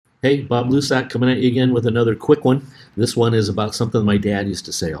Hey, Bob Lusac coming at you again with another quick one. This one is about something my dad used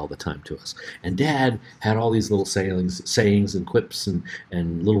to say all the time to us. And Dad had all these little sayings and quips and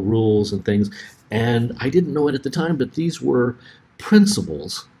little rules and things. And I didn't know it at the time, but these were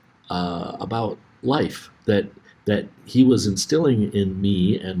principles about life that he was instilling in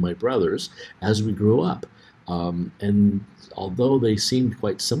me and my brothers as we grew up. And although they seemed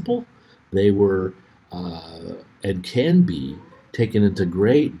quite simple, they were and can be taken into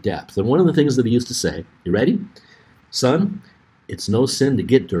great depth. And one of the things that he used to say, you ready? Son, it's no sin to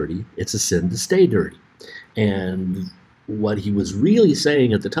get dirty, it's a sin to stay dirty. And what he was really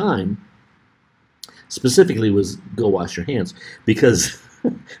saying at the time specifically was go wash your hands because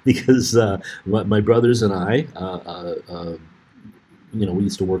because my brothers and I we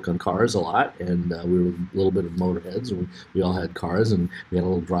used to work on cars a lot, and we were a little bit of motorheads, and we all had cars, and we had a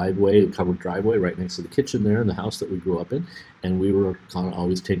little driveway, a covered driveway right next to the kitchen there in the house that we grew up in, and we were kind of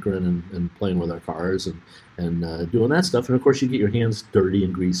always tinkering and playing with our cars and doing that stuff. And of course, you get your hands dirty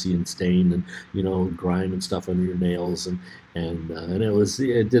and greasy and stained, and grime and stuff under your nails, and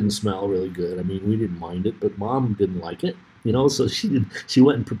it didn't smell really good. I mean, we didn't mind it, but Mom didn't like it. So she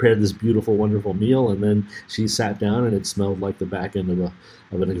went and prepared this beautiful, wonderful meal, and then she sat down, and it smelled like the back end of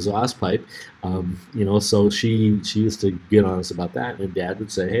an exhaust pipe. So she used to get on us about that, and Dad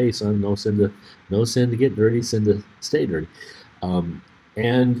would say, "Hey, son, no sin to get dirty, sin to stay dirty,"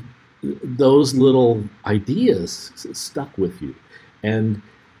 and those little ideas stuck with you, and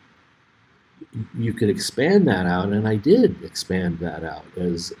you could expand that out, and I did expand that out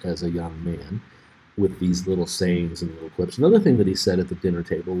as a young man with these little sayings and little quips. Another thing that he said at the dinner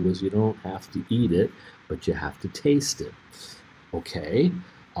table was, you don't have to eat it, but you have to taste it. Okay.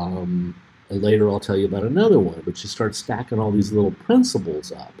 And later I'll tell you about another one, but you start stacking all these little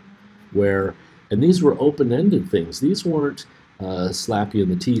principles up and these were open-ended things. These weren't slap you in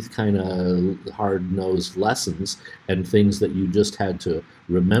the teeth kind of hard-nosed lessons and things that you just had to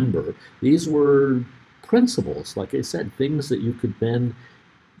remember. These were principles, like I said, things that you could then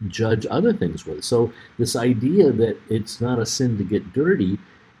judge other things with. So this idea that it's not a sin to get dirty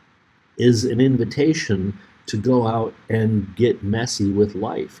is an invitation to go out and get messy with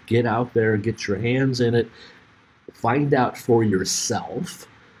life. Get out there, get your hands in it, find out for yourself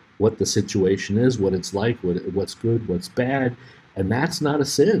what the situation is, what it's like, what's good, what's bad. And that's not a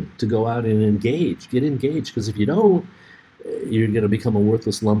sin to go out and get engaged, because if you don't, you're going to become a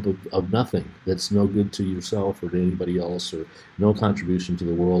worthless lump of nothing that's no good to yourself or to anybody else, or no contribution to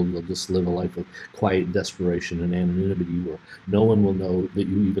the world. You'll just live a life of quiet desperation and anonymity where no one will know that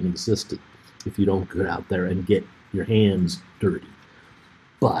you even existed if you don't get out there and get your hands dirty.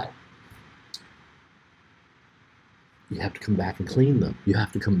 But you have to come back and clean them. You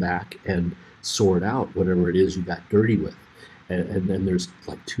have to come back and sort out whatever it is you got dirty with. And then there's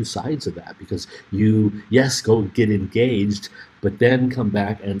like two sides of that, because yes, go get engaged, but then come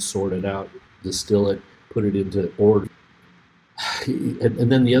back and sort it out, distill it, put it into order. And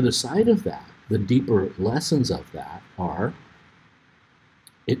then the other side of that, the deeper lessons of that are,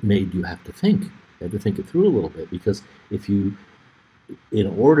 it made you have to think. You had to think it through a little bit, because in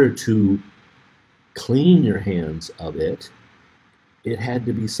order to clean your hands of it, it had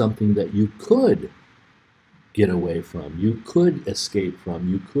to be something that you could get away from, you could escape from,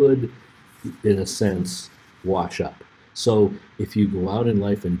 you could, in a sense, wash up. So if you go out in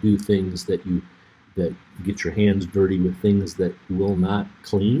life and do things that get your hands dirty with things that will not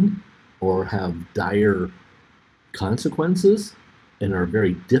clean or have dire consequences and are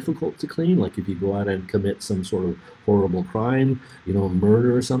very difficult to clean, like if you go out and commit some sort of horrible crime,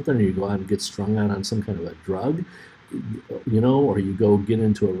 murder or something, or you go out and get strung out on some kind of a drug, or you go get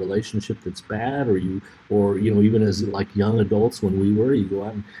into a relationship that's bad, or even as like young adults when we were, you go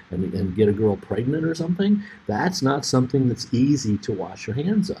out and get a girl pregnant or something. That's not something that's easy to wash your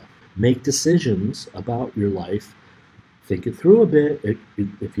hands of. Make decisions about your life. Think it through a bit.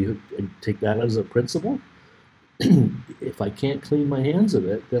 If you take that as a principle, if I can't clean my hands of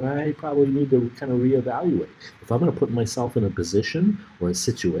it, then I probably need to kind of reevaluate. If I'm going to put myself in a position or a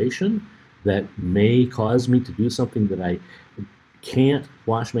situation that may cause me to do something that I can't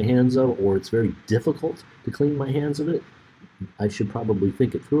wash my hands of, or it's very difficult to clean my hands of it, I should probably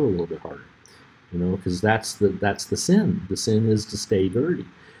think it through a little bit harder, because that's the sin. The sin is to stay dirty.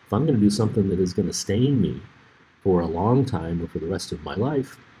 If I'm going to do something that is going to stain me for a long time or for the rest of my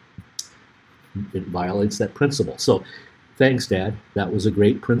life, it violates that principle. So thanks, Dad. That was a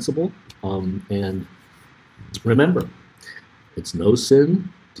great principle. And remember, it's no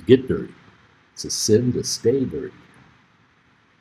sin to get dirty. It's a sin to stay dirty.